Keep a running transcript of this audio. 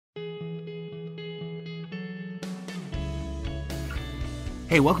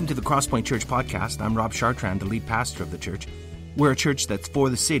Hey, welcome to the Crosspoint Church podcast. I'm Rob Chartrand, the lead pastor of the church. We're a church that's for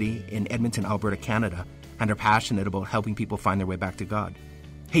the city in Edmonton, Alberta, Canada, and are passionate about helping people find their way back to God.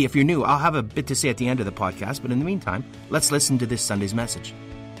 Hey, if you're new, I'll have a bit to say at the end of the podcast, but in the meantime, let's listen to this Sunday's message.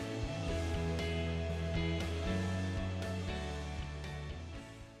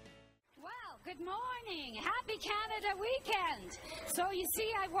 Well, good morning. Happy Canada weekend. So you see,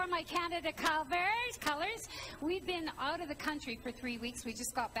 I wore my Canada colors. We've been out of the country for 3 weeks. We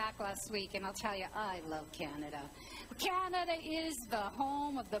just got back last week, and I'll tell you, I love Canada. Canada is the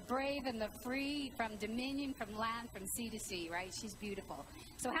home of the brave and the free, from Dominion, from land, from sea to sea, right? She's beautiful.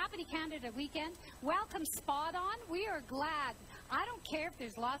 So happy Canada weekend. Welcome Spot On. We are glad. I don't care if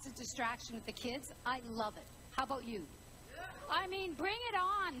there's lots of distraction with the kids. I love it. How about you? I mean, bring it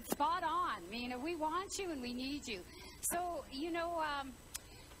on, Spot On. I mean, we want you and we need you. So,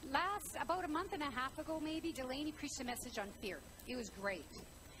 about a month and a half ago, maybe, Delaney preached a message on fear. It was great.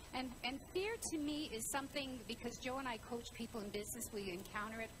 And fear to me is something, because Joe and I coach people in business, we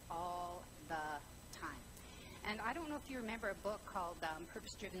encounter it all the time. And I don't know if you remember a book called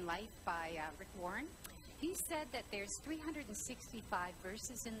Purpose-Driven Life by Rick Warren. He said that there's 365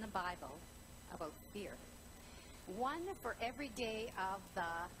 verses in the Bible about fear. One for every day of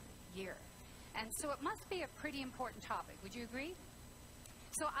the year. And so it must be a pretty important topic. Would you agree?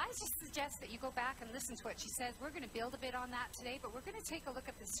 So I just suggest that you go back and listen to what she says. We're going to build a bit on that today, but we're going to take a look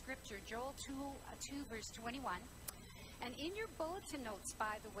at the scripture, Joel 2 verse 21. And in your bulletin notes,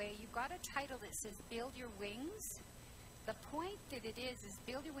 by the way, you've got a title that says Build Your Wings. The point that it is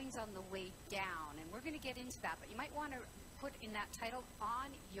Build Your Wings on the way down. And we're going to get into that, but you might want to put in that title,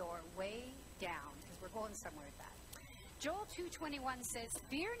 On Your Way Down, because we're going somewhere with that. Joel 2:21 says,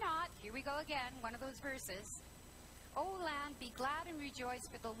 Fear not, here we go again, one of those verses. O land, be glad and rejoice,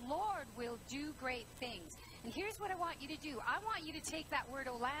 for the Lord will do great things. And here's what I want you to do. I want you to take that word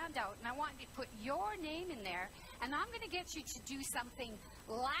O land out, and I want you to put your name in there, and I'm going to get you to do something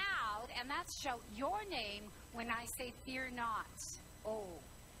loud, and that's shout your name when I say fear not. Oh,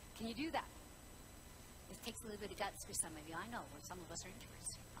 can you do that? It takes a little bit of guts for some of you. I know, where some of us are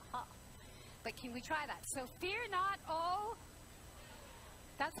introverts. Aha. But can we try that? So fear not, oh,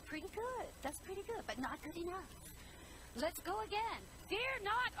 that's pretty good. That's pretty good, but not good enough. Let's go again. Fear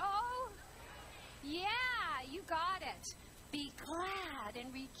not, oh, yeah, you got it. Be glad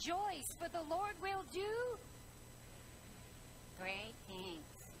and rejoice, for the Lord will do great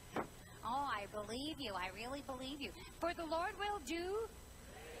things. Oh, I believe you. I really believe you. For the Lord will do,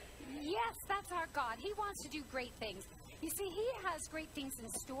 yes, that's our God. He wants to do great things. You see, He has great things in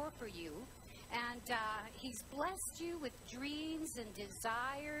store for you. And He's blessed you with dreams and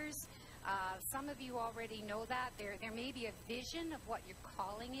desires. Some of you already know that. There may be a vision of what your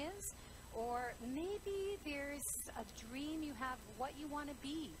calling is. Or maybe there's a dream you have of what you want to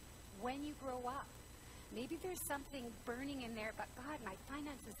be when you grow up. Maybe there's something burning in there, but God, my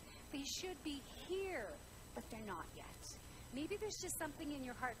finances, they should be here, but they're not yet. Maybe there's just something in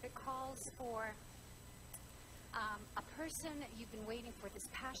your heart that calls for a person that you've been waiting for that's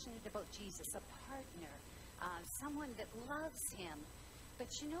passionate about Jesus, a partner, someone that loves Him. But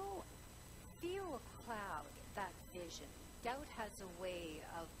fear will cloud that vision. Doubt has a way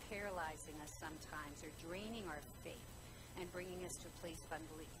of paralyzing us sometimes, or draining our faith and bringing us to a place of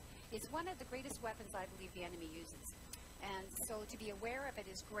unbelief. It's one of the greatest weapons I believe the enemy uses. And so to be aware of it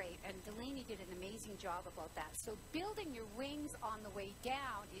is great, and Delaney did an amazing job about that. So building your wings on the way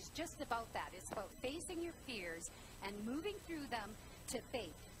down is just about that. It's about facing your fears and moving through them to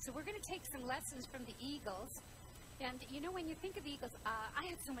faith. So we're going to take some lessons from the Eagles. And when you think of Eagles, I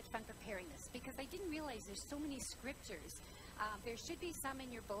had so much fun preparing this, because I didn't realize there's so many scriptures. There should be some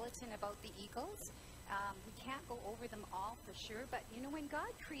in your bulletin about the Eagles. We can't go over them all for sure, but when God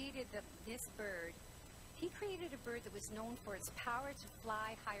created this bird, He created a bird that was known for its power to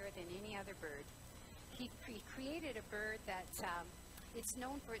fly higher than any other bird. He created a bird that it's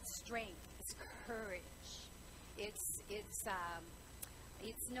known for its strength, its courage.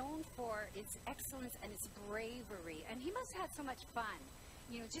 It's known for its excellence and its bravery. And He must have had so much fun,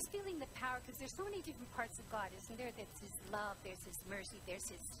 just feeling the power, because there's so many different parts of God, isn't there? There's His love, there's His mercy, there's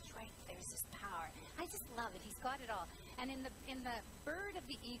His strength, there's His power. I just love it. He's got it all. And in the bird of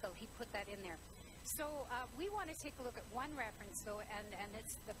the eagle, He put that in there. So we want to take a look at one reference, though, and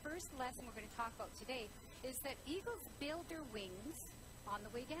it's the first lesson we're going to talk about today, is that eagles build their wings on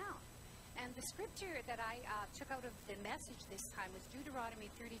the way down. And the scripture that I took out of the message this time was Deuteronomy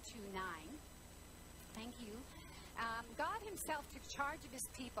 32:9. Thank you. God Himself took charge of His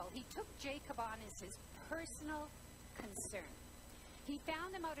people. He took Jacob on as His personal concern. He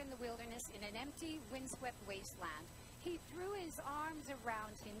found them out in the wilderness in an empty, windswept wasteland. He threw his arms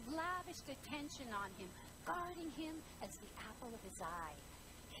around him, lavished attention on him, guarding him as the apple of his eye.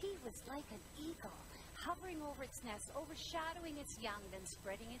 He was like an eagle, hovering over its nest, overshadowing its young, then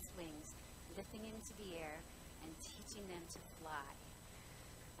spreading its wings, lifting into the air, and teaching them to fly.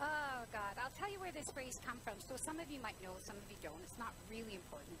 Oh, God. I'll tell you where this phrase comes from. So some of you might know, some of you don't. It's not really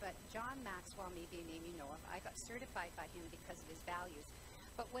important. But John Maxwell may be a name you know of. I got certified by him because of his values.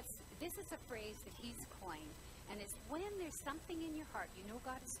 But this is a phrase that he's coined. And it's when there's something in your heart you know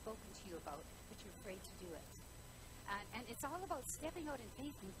God has spoken to you about, but you're afraid to do it. And it's all about stepping out in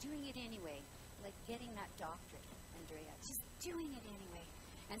faith and doing it anyway. Like getting that doctorate, Andrea. Just doing it anyway.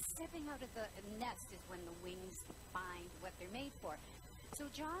 And stepping out of the nest is when the wings find what they're made for. So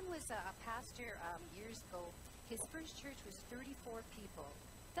John was a pastor years ago. His first church was 34 people.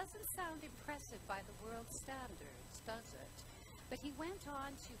 Doesn't sound impressive by the world's standards, does it? But he went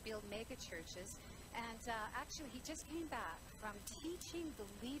on to build mega churches, and actually he just came back from teaching the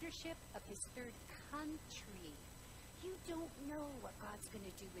leadership of his third country. You don't know what God's going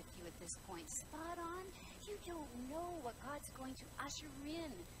to do with you at this point. Spot on. You don't know what God's going to usher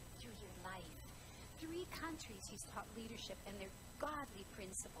in through your life. 3 countries he's taught leadership, and they're godly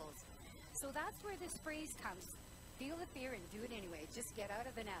principles. So that's where this phrase comes. Feel the fear and do it anyway. Just get out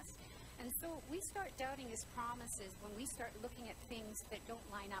of the nest. And so we start doubting his promises when we start looking at things that don't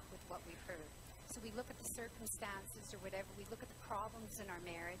line up with what we've heard. So we look at the circumstances or whatever. We look at the problems in our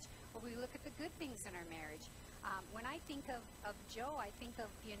marriage, or we look at the good things in our marriage. When I think of Joe, I think of,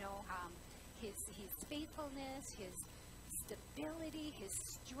 his faithfulness, his stability, his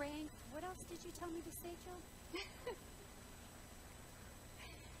strength. What else did you tell me to say, Joe?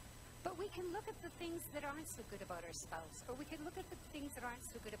 But we can look at the things that aren't so good about our spouse, or we can look at the things that aren't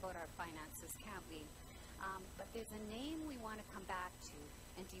so good about our finances, can't we? But there's a name we want to come back to,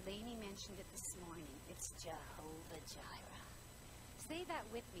 and Delaney mentioned it this morning. It's Jehovah Jireh. Say that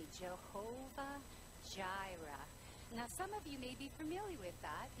with me, Jehovah Jireh. Now, some of you may be familiar with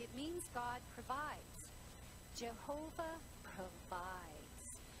that. It means God provides. Jehovah provides.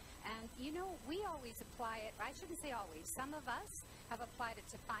 And, we always apply it. I shouldn't say always. Some of us have applied it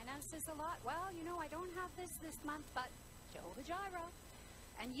to finances a lot. Well, I don't have this month, but Jehovah Jireh.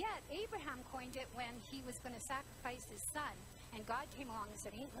 And yet, Abraham coined it when he was going to sacrifice his son. And God came along and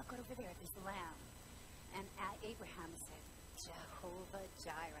said, hey, look over there, there's the lamb. And Abraham said, Jehovah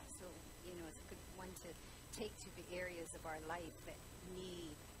Jireh. So, it's a good one to take to the areas of our life that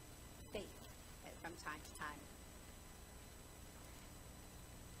need faith from time to time.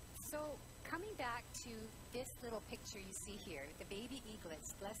 So, coming back to this little picture you see here, the baby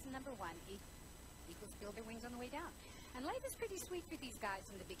eaglets, lesson number 1, eagles build their wings on the way down. And life is pretty sweet for these guys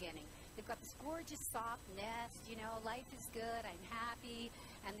in the beginning. They've got this gorgeous, soft nest, life is good, I'm happy,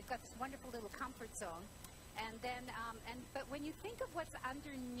 and they've got this wonderful little comfort zone. And then, but when you think of what's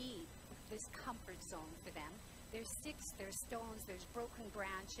underneath this comfort zone for them, there's sticks, there's stones, there's broken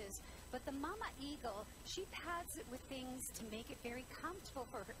branches, but the mama eagle, she pads it with things to make it very comfortable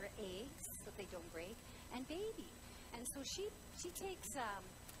for her eggs, so they don't break, and baby. And so she takes,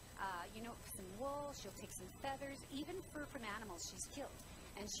 some wool, she'll take some feathers, even fur from animals she's killed,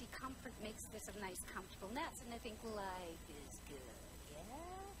 and she makes this a nice, comfortable nest, and I think life is good,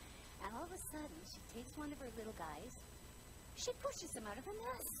 yeah? And all of a sudden, she takes one of her little guys, she pushes him out of the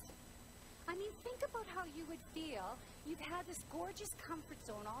nest. I mean, think about how you would feel. You've had this gorgeous comfort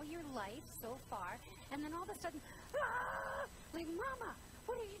zone all your life so far, and then all of a sudden, like, Mama,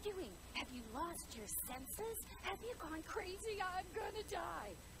 what are you doing? Have you lost your senses? Have you gone crazy? I'm going to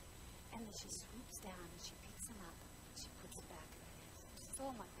die. And then she swoops down and she picks him up and she puts him back in the nest.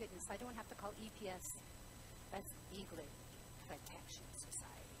 Oh, my goodness, I don't have to call EPS. That's Eaglet Protection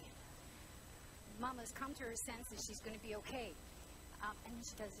Society. Mama's come to her senses. She's going to be okay. And then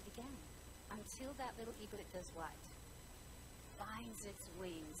she does it again. Until that little eaglet does what? Finds its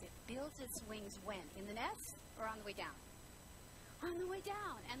wings. It builds its wings when? In the nest or on the way down? On the way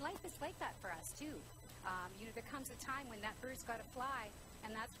down. And life is like that for us, too. There comes a time when that bird's got to fly,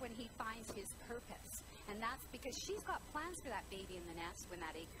 and that's when he finds his purpose. And that's because she's got plans for that baby in the nest when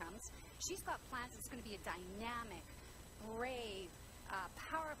that egg comes. She's got plans. It's going to be a dynamic, brave,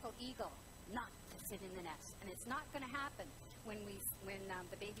 powerful eagle, not to sit in the nest. And it's not going to happen when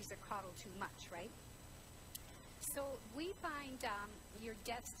the babies are coddled too much, right? So we find your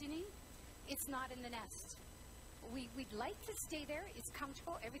destiny, it's not in the nest. We'd like to stay there. It's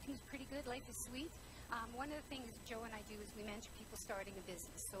comfortable. Everything's pretty good. Life is sweet. One of the things Joe and I do is we mentor people starting a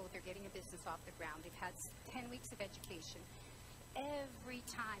business. So they're getting a business off the ground. They've had 10 weeks of education. Every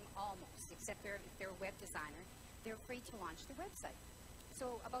time, almost, except if they're a web designer, they're afraid to launch their website.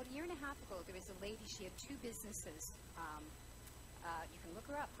 So about a year and a half ago, there was a lady, she had 2 businesses. You can look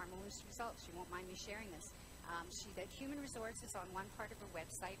her up, Harmonious Results. She won't mind me sharing this. She did human resources on one part of her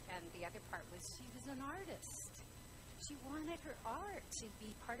website, and the other part was she was an artist. She wanted her art to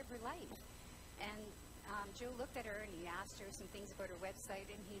be part of her life. And Joe looked at her and he asked her some things about her website,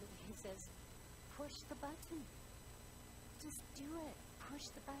 and he says, push the button. Just do it.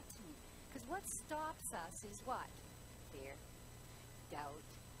 Push the button. Because what stops us is what? Fear, doubt,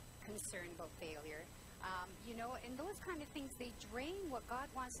 concern about failure. And those kind of things, they drain what God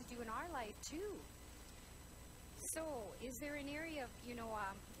wants to do in our life too. So, is there an area of, in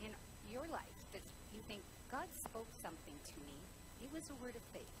your life that you think, God spoke something to me? It was a word of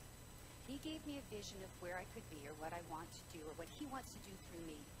faith. He gave me a vision of where I could be or what I want to do or what He wants to do through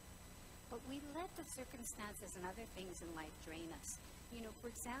me. But we let the circumstances and other things in life drain us. For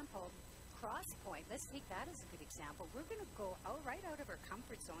example, Crosspoint, let's take that as a good example. We're going to go right out of our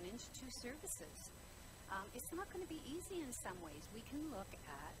comfort zone into 2 services. It's not going to be easy in some ways. We can look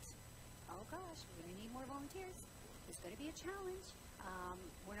at, oh gosh, we're going to need more volunteers. It's going to be a challenge.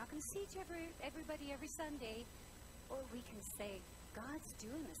 We're not going to see everybody every Sunday. Or we can say, God's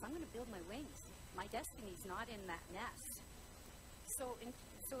doing this. I'm going to build my wings. My destiny's not in that nest. So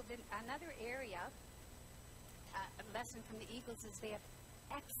then another area, a lesson from the Eagles is they have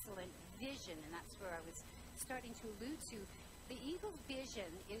excellent vision, and that's where I was starting to allude to. The Eagle's vision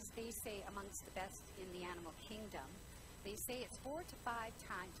is, they say, amongst the best in the animal kingdom. They say it's 4 to 8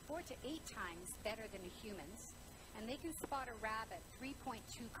 times better than a human's, and they can spot a rabbit 3.2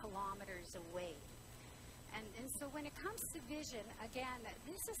 kilometers away. And so when it comes to vision, again,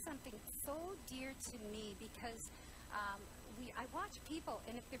 this is something so dear to me because I watch people,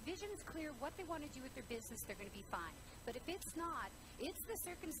 and if their vision is clear, what they want to do with their business, they're going to be fine. But if it's not, it's the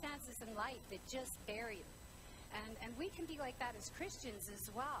circumstances in life that just bury them. And we can be like that as Christians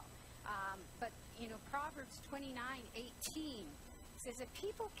as well. But Proverbs 29:18 says that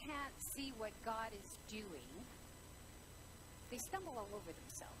people can't see what God is doing, they stumble all over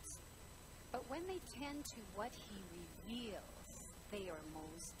themselves. But when they tend to what He reveals, they are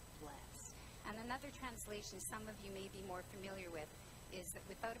most blessed. And another translation some of you may be more familiar with is that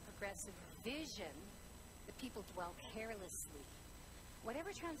without a progressive vision, the people dwell carelessly.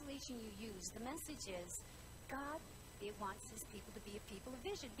 Whatever translation you use, the message is God wants His people to be a people of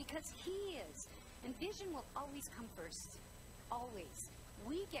vision because He is. And vision will always come first. Always.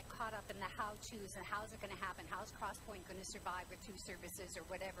 We get caught up in the how-tos and how's it going to happen? How's Crosspoint going to survive with 2 services or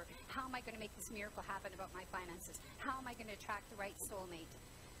whatever? How am I going to make this miracle happen about my finances? How am I going to attract the right soulmate?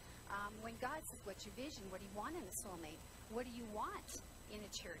 When God says, what's your vision? What do you want in a soulmate? What do you want in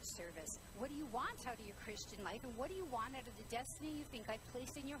a church service? What do you want out of your Christian life? And what do you want out of the destiny you think I've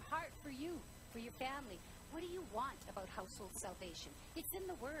placed in your heart for you, for your family? What do you want about household salvation? It's in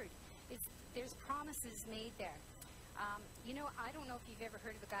the Word. There's promises made there. I don't know if you've ever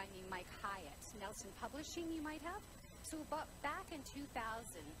heard of a guy named Mike Hyatt. Nelson Publishing, you might have. So back in 2000,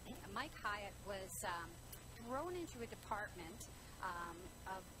 Mike Hyatt was thrown into a department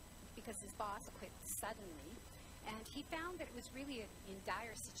because his boss quit suddenly. And he found that it was really in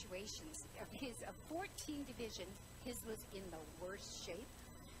dire situations. Of 14 divisions, his was in the worst shape.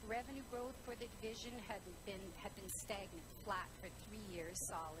 Revenue growth for the division had been stagnant, flat for 3 years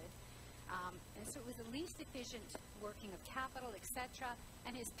solid. And so it was the least efficient working of capital, etc.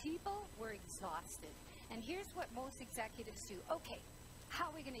 And his people were exhausted. And here's what most executives do. Okay, how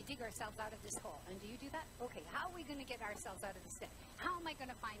are we going to dig ourselves out of this hole? And do you do that? Okay, how are we going to get ourselves out of this debt? How am I going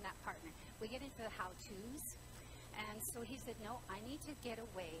to find that partner? We get into the how-tos. And so he said, no, I need to get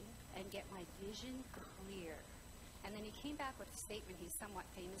away and get my vision clear. And then he came back with a statement he's somewhat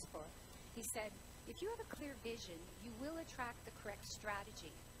famous for. He said, if you have a clear vision, you will attract the correct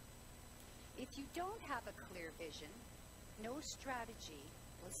strategy. If you don't have a clear vision, no strategy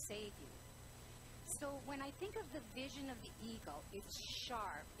will save you. So when I think of the vision of the eagle, it's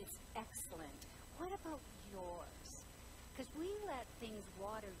sharp, it's excellent. What about yours? Because we let things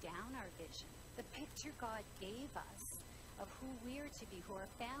water down our vision. The picture God gave us of who we're to be, who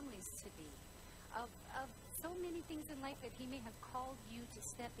our families to be, of so many things in life that He may have called you to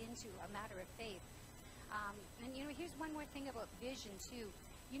step into, a matter of faith. And here's one more thing about vision too.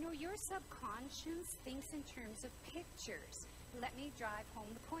 Your subconscious thinks in terms of pictures. Let me drive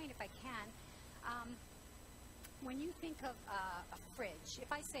home the point if I can. When you think of a fridge,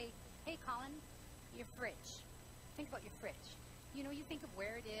 if I say, hey Colin, your fridge, think about your fridge. You think of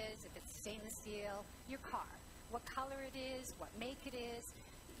where it is, if it's stainless steel, your car, what color it is, what make it is.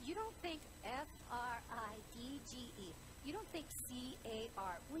 You don't think F-R-I-D-G-E, You don't think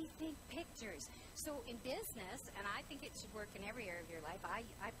C-A-R. We think pictures. So in business, and I think it should work in every area of your life,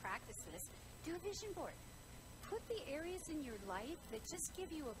 I practice this, do a vision board. Put the areas in your life that just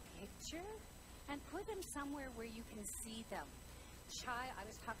give you a picture and put them somewhere where you can see them. I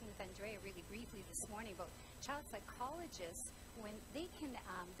was talking with Andrea really briefly this morning about child psychologists when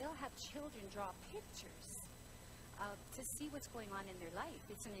they'll have children draw pictures to see what's going on in their life.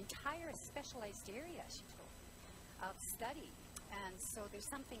 It's an entire specialized area, she told me, of study. And so there's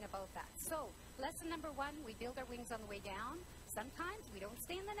something about that. So lesson number 1, we build our wings on the way down. Sometimes we don't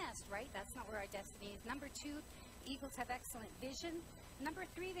stay in the nest, right? That's not where our destiny is. Number 2, eagles have excellent vision. Number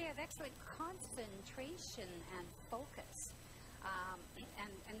 3, they have excellent concentration and focus.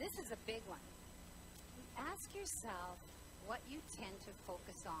 And this is a big one. Ask yourself what you tend to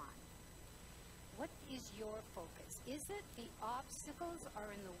focus on. What is your focus? Is it the obstacles are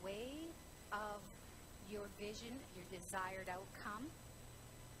in the way of your vision, your desired outcome?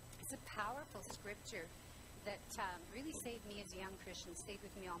 It's a powerful scripture that really saved me as a young Christian, stayed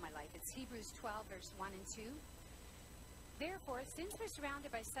with me all my life. It's Hebrews 12, verse 1 and 2. Therefore, since we're surrounded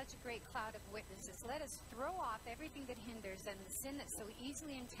by such a great cloud of witnesses, let us throw off everything that hinders and the sin that so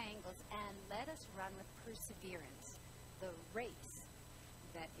easily entangles, and let us run with perseverance the race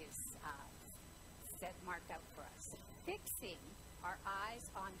that is marked out for us. Fixing our eyes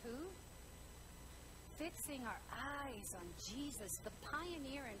on who? Fixing our eyes on Jesus, the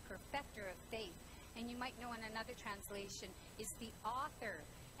pioneer and perfecter of faith. And you might know in another translation is the author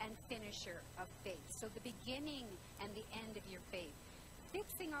and finisher of faith. So the beginning and the end of your faith.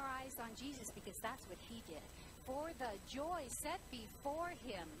 Fixing our eyes on Jesus, because that's what he did. For the joy set before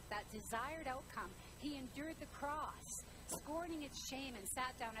him, that desired outcome, he endured the cross, scorning its shame, and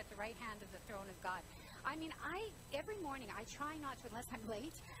sat down at the right hand of the throne of God. I mean, every morning I try not to, unless I'm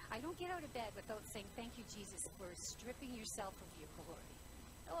late, I don't get out of bed without saying, thank you, Jesus, for stripping yourself of your glory.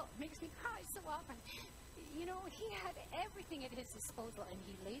 Oh, it makes me cry so often. You know, he had everything at his disposal, and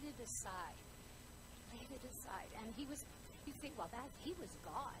he laid it aside. He laid it aside. And you'd think, well, he was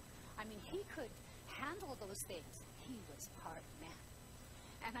God. I mean, he could handle those things. He was part man.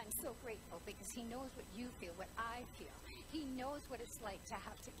 And I'm so grateful because he knows what you feel, what I feel. He knows what it's like to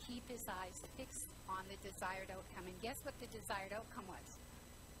have to keep his eyes fixed on the desired outcome. And guess what the desired outcome was?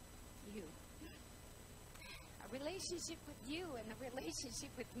 You. A relationship with you and a relationship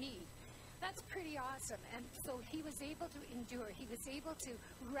with me. That's pretty awesome. And so he was able to endure. He was able to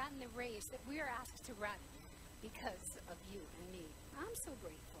run the race that we are asked to run because of you and me. I'm so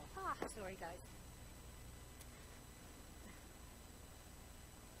grateful. Sorry, guys.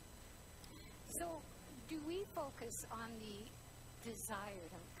 So, do we focus on the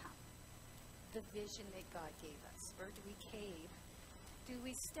desired outcome, the vision that God gave us, or do we cave? Do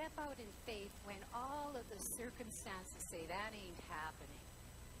we step out in faith when all of the circumstances say that ain't happening?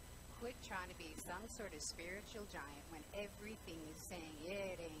 Quit trying to be some sort of spiritual giant when everything is saying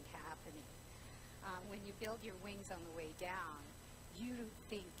it ain't happening. When you build your wings on the way down, you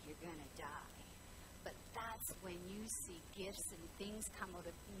think you're going to die. But that's when you see gifts and things come out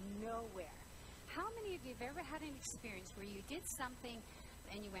of nowhere. How many of you have ever had an experience where you did something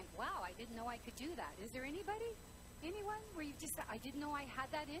and you went, wow, I didn't know I could do that? Is there anybody? Anyone? Where you just said, I didn't know I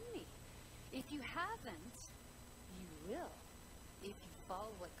had that in me. If you haven't, you will. If you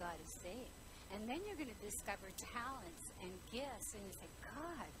follow what God is saying. And then you're going to discover talents and gifts, and you say,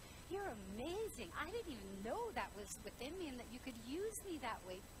 God, you're amazing. I didn't even know that was within me and that you could use me that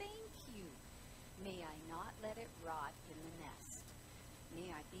way. Thank you. May I not let it rot in the nest. May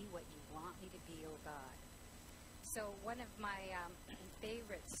I be what you want me to be, oh God. So one of my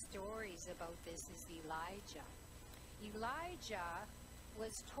favorite stories about this is Elijah. Elijah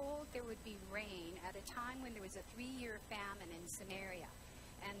was told there would be rain at a time when there was a 3-year famine in Samaria.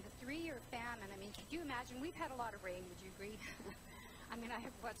 And the 3-year famine, I mean, could you imagine? We've had a lot of rain, would you agree? I mean, I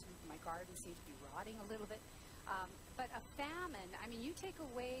have watched my garden seem to be rotting a little bit. But a famine, I mean, you take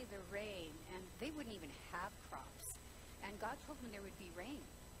away the rain, and they wouldn't even have crops. And God told them there would be rain.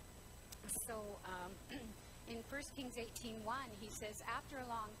 So in 1 Kings 18:1, he says, after a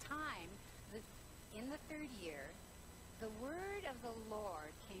long time, in the 3rd year, the word of the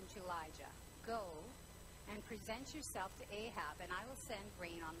Lord came to Elijah. Go and present yourself to Ahab, and I will send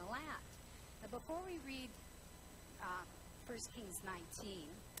rain on the land. Now, before we read 1 Kings 19,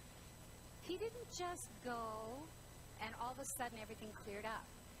 he didn't just go and all of a sudden everything cleared up.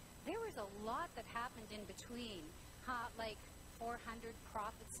 There was a lot that happened in between, like 400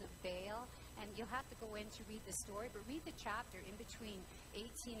 prophets of Baal, and you'll have to go in to read the story, but read the chapter in between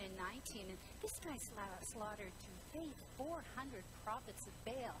 18 and 19, and this guy slaughtered to faith 400 prophets of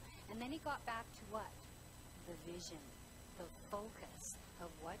Baal, and then he got back to what? The vision. the focus of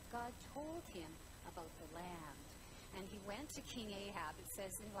what God told him about the land. And he went to King Ahab. It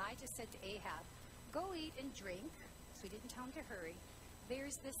says, Elijah said to Ahab, "Go eat and drink." So he didn't tell him to hurry.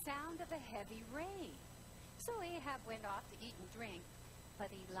 "There's the sound of a heavy rain." So Ahab went off to eat and drink.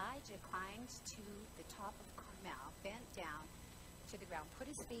 But Elijah climbed to the top of Carmel, bent down to the ground, put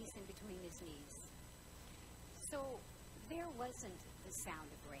his face in between his knees. So there wasn't the sound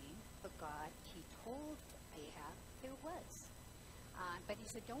of rain, but God, he told Ahab there was. But he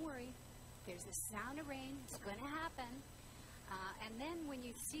said, "Don't worry, there's the sound of rain, it's going to happen." And then when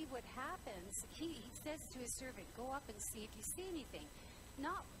you see what happens, he says to his servant, "Go up and see if you see anything."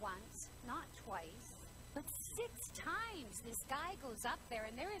 Not once, not twice, but 6 times this guy goes up there,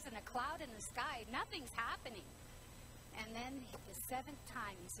 and there isn't a cloud in the sky. Nothing's happening. And then the 7th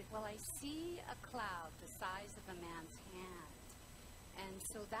time, he said, "Well, I see a cloud the size of a man's hand." And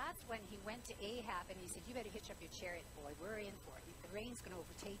so that's when he went to Ahab, and he said, "You better hitch up your chariot, boy. We're in for it. The rain's going to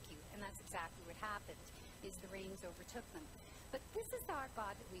overtake you." And that's exactly what happened, is the rains overtook them. But this is our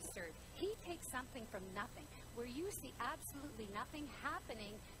God that we serve. He takes something from nothing, where you see absolutely nothing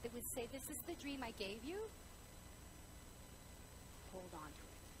happening, that would say, "This is the dream I gave you." Hold on to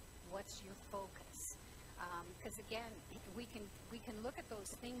it. What's your focus? Because again, we can look at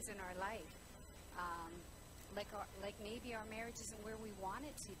those things in our life, like maybe our marriage isn't where we want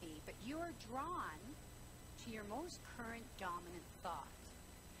it to be, but you're drawn to your most current dominant thought,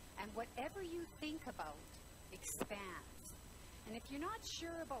 and whatever you think about expands. And if you're not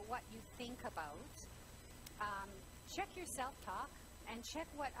sure about what you think about, check your self-talk and check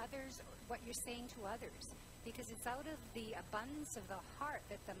what you're saying to others, because it's out of the abundance of the heart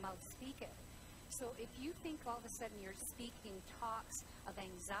that the mouth speaketh. So if you think all of a sudden you're speaking talks of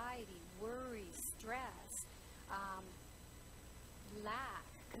anxiety, worry, stress, lack,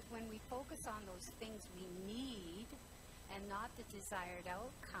 because when we focus on those things we need and not the desired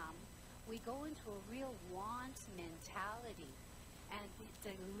outcome, we go into a real want mentality, and it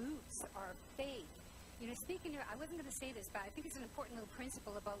dilutes our faith. You know, I wasn't going to say this, but I think it's an important little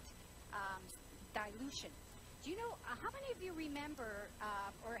principle about dilution. Do you know, how many of you remember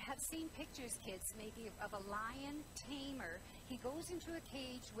or have seen pictures, kids, maybe of a lion tamer? He goes into a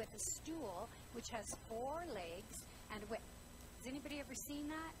cage with a stool which has 4 legs and a whip. Has anybody ever seen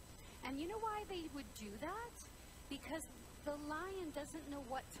that? And you know why they would do that? Because the lion doesn't know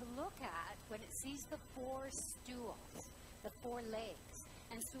what to look at when it sees the 4 stools, the 4 legs.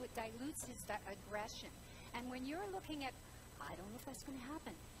 And so it dilutes his aggression. And when you're looking at, "I don't know if that's going to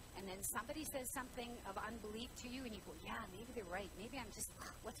happen," and then somebody says something of unbelief to you, and you go, "Yeah, maybe they're right. Maybe I'm just,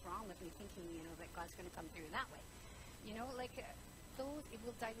 what's wrong with me thinking, that God's going to come through that way?" It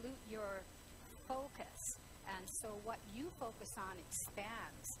will dilute your focus. And so what you focus on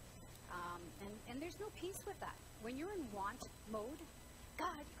expands. And there's no peace with that. When you're in want mode,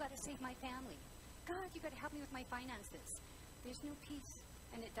 "God, you got to save my family. God, you got to help me with my finances." There's no peace,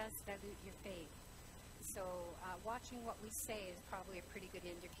 and it does dilute your faith. So watching what we say is probably a pretty good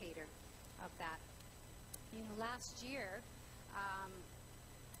indicator of that. Last year,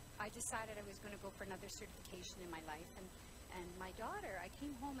 I decided I was going to go for another certification in my life. And my daughter, I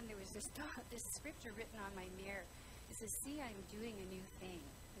came home and there was this scripture written on my mirror. It says, "See, I'm doing a new thing.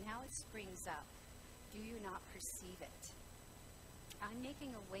 Now it springs up. Do you not perceive it? I'm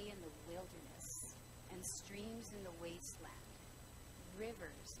making a way in the wilderness and streams in the wasteland,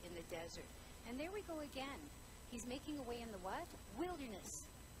 rivers in the desert." And there we go again. He's making a way in the what? Wilderness.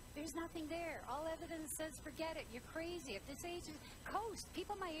 There's nothing there. All evidence says, forget it. You're crazy. At this age, coast.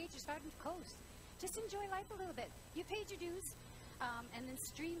 People my age are starting to coast. Just enjoy life a little bit. You paid your dues. And then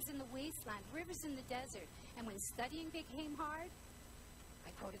streams in the wasteland, rivers in the desert. And when studying became hard,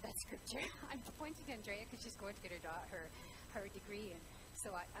 I quoted that scripture. I'm pointing to Andrea because she's going to get her degree. And so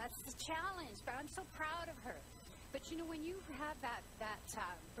that's the challenge. But I'm so proud of her. But when you have that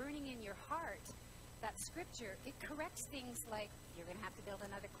burning in your heart, that scripture, it corrects things like you're going to have to build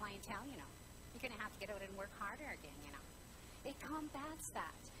another clientele, You're going to have to get out and work harder again, It combats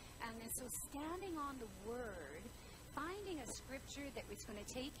that. And then so standing on the Word, finding a scripture that was going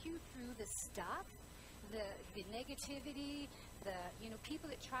to take you through the stuff, the negativity, people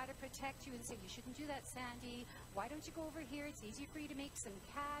that try to protect you and say, "You shouldn't do that, Sandy. Why don't you go over here? It's easier for you to make some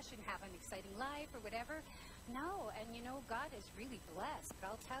cash and have an exciting life," or whatever. No, and God is really blessed. But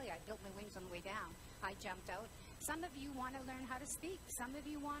I'll tell you, I built my wings on the way down. I jumped out. Some of you want to learn how to speak. Some of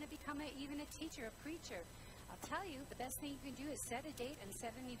you want to become even a teacher, a preacher. I'll tell you, the best thing you can do is set a date and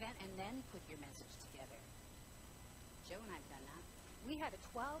set an event and then put your message together. Joe and I have done that. We had a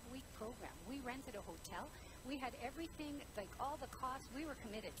 12-week program. We rented a hotel. We had everything, like all the costs. We were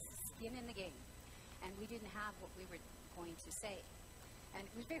committed, skin in the game. And we didn't have what we were going to say. And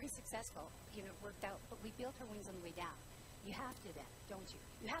it was very successful. You know, it worked out. But we built our wings on the way down. You have to then, don't you?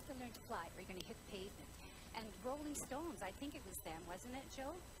 You have to learn to fly or you're going to hit the pavement. And Rolling Stones, I think it was them, wasn't it,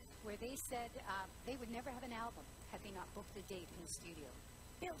 Joe? Where they said they would never have an album had they not booked a date in the studio.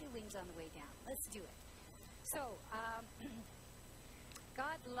 Build your wings on the way down. Let's do it. So,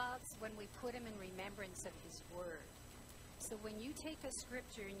 God loves when we put him in remembrance of his word. So when you take a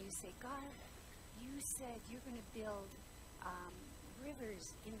scripture and you say, God, you said you're going to build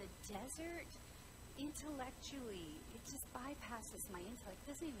rivers in the desert, intellectually, it just bypasses my intellect.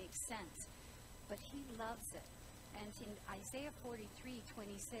 It doesn't even make sense. But he loves it. And in Isaiah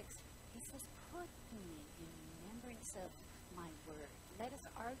 43:26, he says, put me in remembrance of my word. Let us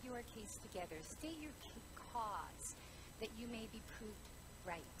argue our case together. State your cause that you may be proved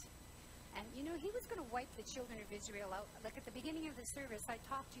right. And, you know, he was going to wipe the children of Israel out. Like at the beginning of the service, I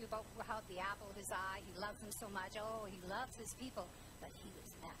talked to you about how the apple of his eye, he loves them so much. Oh, he loves his people. But he was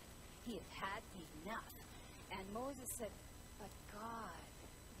mad. He had had enough. And Moses said, but God,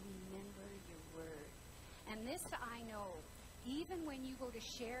 remember your word. And this I know, even when you go to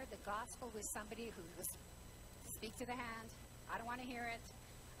share the gospel with somebody who was, speak to the hand, I don't want to hear it,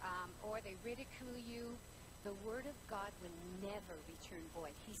 or they ridicule you, the word of God will never return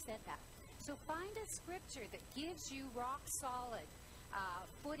void. He said that. So find a scripture that gives you rock solid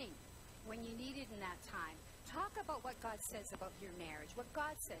footing when you need it in that time. Talk about what God says about your marriage, what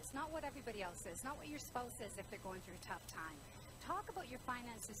God says, not what everybody else says, not what your spouse says if they're going through a tough time. Talk about your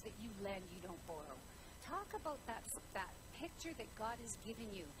finances that you lend, you don't borrow. Talk about that picture that God has given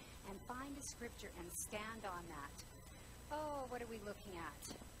you and find a scripture and stand on that. Oh, what are we looking at?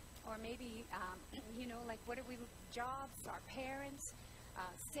 Or maybe, you know, like what are we, jobs, our parents,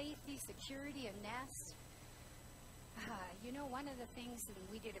 safety, security, a nest. You know, one of the things that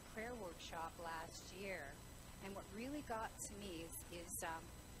we did a prayer workshop last year, and what really got to me is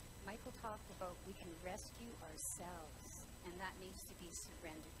Michael talked about we can rescue ourselves, and that needs to be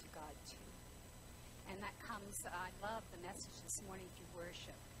surrendered to God too. And that comes, I love the message this morning through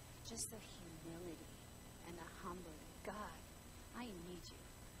worship, just the humility and the humbling. God, I need you.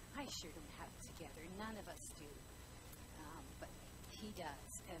 I sure don't have it together. None of us do. But he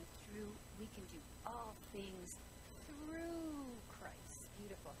does. And we can do all things through Christ.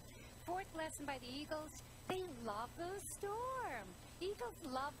 Beautiful. Fourth lesson by the Eagles, they love the storm. Eagles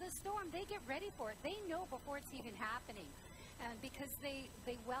love the storm. They get ready for it. They know before it's even happening. Because they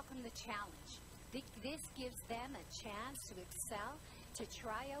welcome the challenge. This gives them a chance to excel, to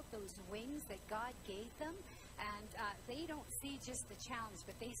try out those wings that God gave them. And they don't see just the challenge,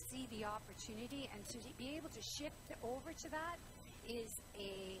 but they see the opportunity. And to be able to shift over to that is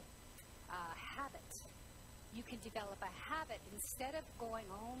a habit. You can develop a habit instead of going,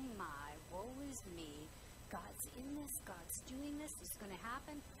 oh my, woe is me. God's in this. God's doing this. It's going to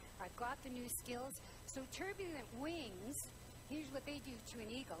happen. I've got the new skills. So turbulent wings, here's what they do to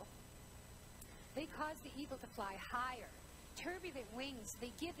an eagle. They cause the eagle to fly higher. Turbulent wings,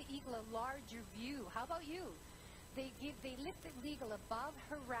 they give the eagle a larger view. How about you? They lift the eagle above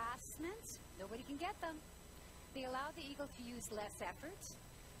harassment. Nobody can get them. They allow the eagle to use less effort.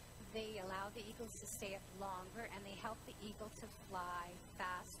 They allow the eagles to stay up longer, and they help the eagle to fly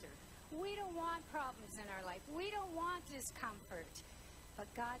faster. We don't want problems in our life. We don't want discomfort. But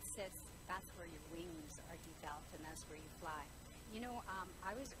God says that's where your wings are developed, and that's where you fly. You know,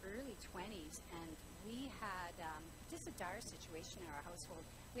 I was early 20s, and we had just a dire situation in our household.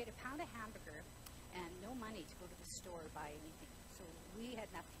 We had a pound of hamburger and no money to go to the store or buy anything. So we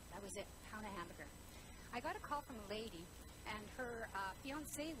had nothing. That was it, pound of hamburger. I got a call from a lady, and her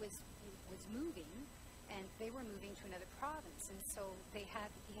fiancé was moving, and they were moving to another province. And so he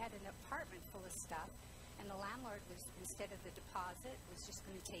had an apartment full of stuff, and the landlord was, instead of the deposit, was just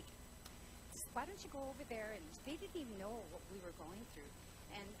going to take it. Why don't you go over there? And they didn't even know what we were going through.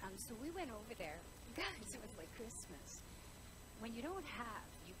 And so we went over there. Guys, it was like Christmas. When you don't have,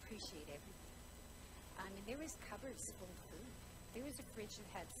 you appreciate everything. I mean, there was cupboards full of food. There was a fridge that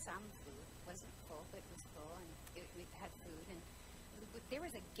had some food. It wasn't full, but it was full, and it had food. And there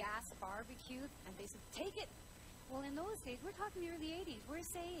was a gas barbecue, and they said, take it. Well, in those days, we're talking the early 80s. We're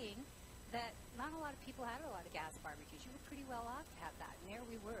saying that not a lot of people had a lot of gas barbecues. You were pretty well off to have that, and there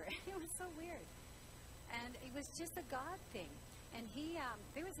we were. It was so weird. And it was just a God thing. And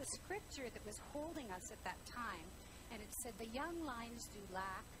there was a scripture that was holding us at that time, and it said, the young lions do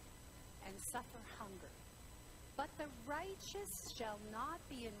lack and suffer hunger, but the righteous shall not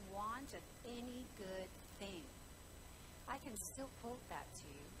be in want of any good thing. I can still quote that to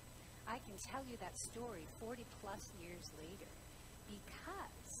you. I can tell you that story 40 plus years later,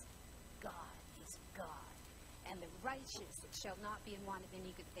 because God is God, and the righteous shall not be in want of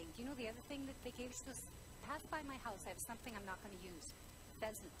any good thing. Do you know the other thing that they gave us? Pass by my house, I have something I'm not going to use.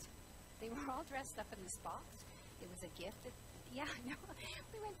 Pheasant. They were all dressed up in this box. It was a gift. Yeah, no.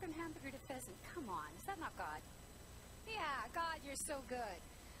 We went from hamburger to pheasant. Come on. Is that not God? Yeah, God, you're so good.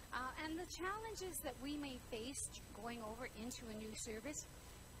 And the challenges that we may face going over into a new service,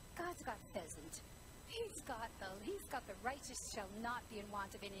 God's got pheasant. He's got the righteous shall not be in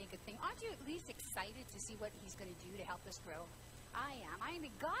want of any good thing. Aren't you at least excited to see what he's going to do to help us grow? I am. I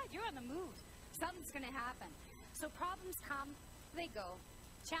mean, God, you're on the move. Something's going to happen. So problems come, they go.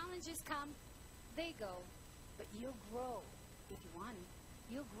 Challenges come, they go. But you'll grow if you want to.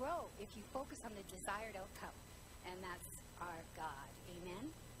 You'll grow if you focus on the desired outcome. And that's our God.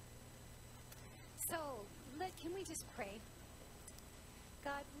 Amen? So, can we just pray?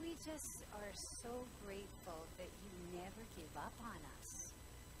 God, we just are so grateful that you never give up on us,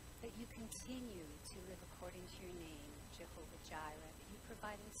 that you continue to live according to your name, Jehovah Jireh, that you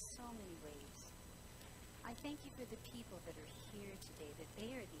provide in so many ways. I thank you for the people that are here today, that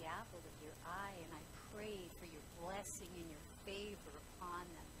they are the apple of your eye, and I pray for your blessing and your favor upon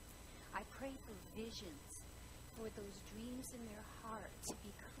them. I pray for visions, for those dreams in their heart to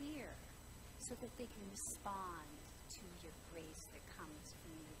be clear, so that they can respond to your grace that comes from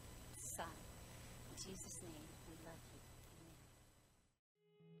your Son. In Jesus' name, we love you.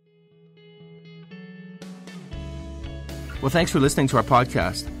 Amen. Well, thanks for listening to our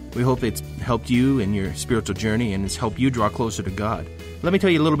podcast. We hope it's helped you in your spiritual journey and has helped you draw closer to God. Let me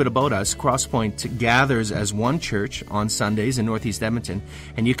tell you a little bit about us. Crosspoint gathers as one church on Sundays in Northeast Edmonton,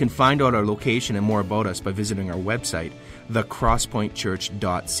 and you can find out our location and more about us by visiting our website,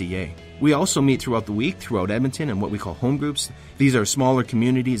 thecrosspointchurch.ca. We also meet throughout the week throughout Edmonton in what we call home groups. These are smaller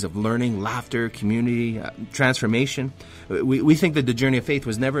communities of learning, laughter, community, transformation. We think that the journey of faith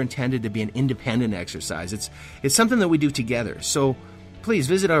was never intended to be an independent exercise. It's something that we do together. So please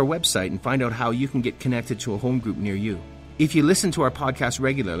visit our website and find out how you can get connected to a home group near you. If you listen to our podcast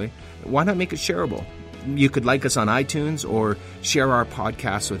regularly, why not make it shareable? You could like us on iTunes or share our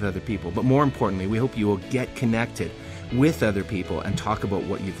podcasts with other people. But more importantly, we hope you will get connected with other people and talk about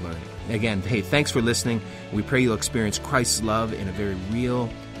what you've learned. Again, hey, thanks for listening. We pray you'll experience Christ's love in a very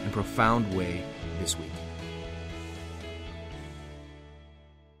real and profound way this week.